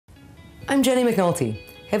I'm Jennie McNulty.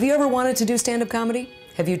 Have you ever wanted to do stand-up comedy?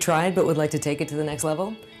 Have you tried but would like to take it to the next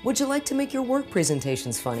level? Would you like to make your work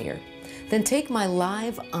presentations funnier? Then take my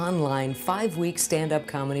live, online, 5-week stand-up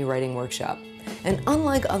comedy writing workshop. And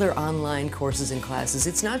unlike other online courses and classes,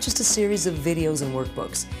 it's not just a series of videos and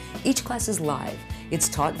workbooks. Each class is live. It's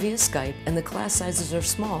taught via Skype, and the class sizes are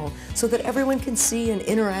small so that everyone can see and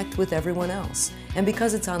interact with everyone else. And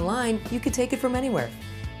because it's online, you can take it from anywhere.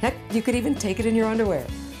 Heck, you could even take it in your underwear.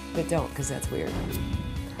 But don't, because that's weird.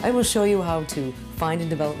 I will show you how to find and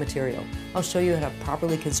develop material. I'll show you how to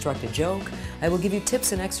properly construct a joke. I will give you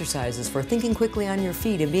tips and exercises for thinking quickly on your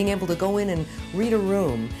feet and being able to go in and read a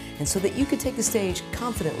room, and so that you can take the stage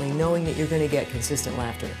confidently knowing that you're going to get consistent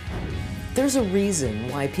laughter. There's a reason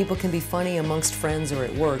why people can be funny amongst friends or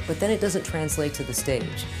at work, but then it doesn't translate to the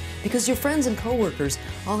stage. Because your friends and coworkers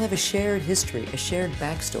all have a shared history, a shared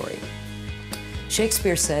backstory.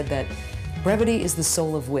 Shakespeare said that brevity is the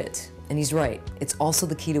soul of wit, and he's right. It's also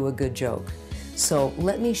the key to a good joke. So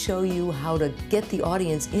let me show you how to get the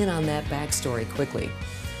audience in on that backstory quickly.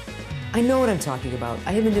 I know what I'm talking about.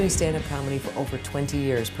 I have been doing stand-up comedy for over 20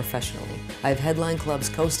 years professionally. I've headlined clubs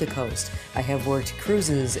coast to coast. I have worked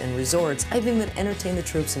cruises and resorts. I've even entertained the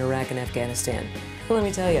troops in Iraq and Afghanistan. Let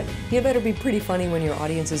me tell you, you better be pretty funny when your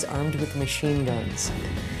audience is armed with machine guns.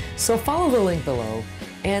 So follow the link below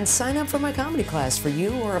and sign up for my comedy class for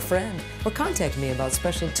you or a friend, or contact me about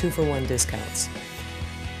special 2-for-1 discounts.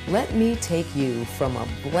 Let me take you from a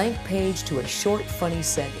blank page to a short, funny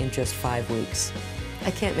set in just 5 weeks.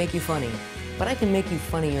 I can't make you funny, but I can make you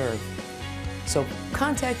funnier. So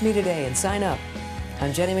contact me today and sign up.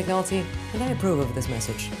 I'm Jennie McNulty, and I approve of this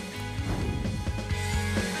message.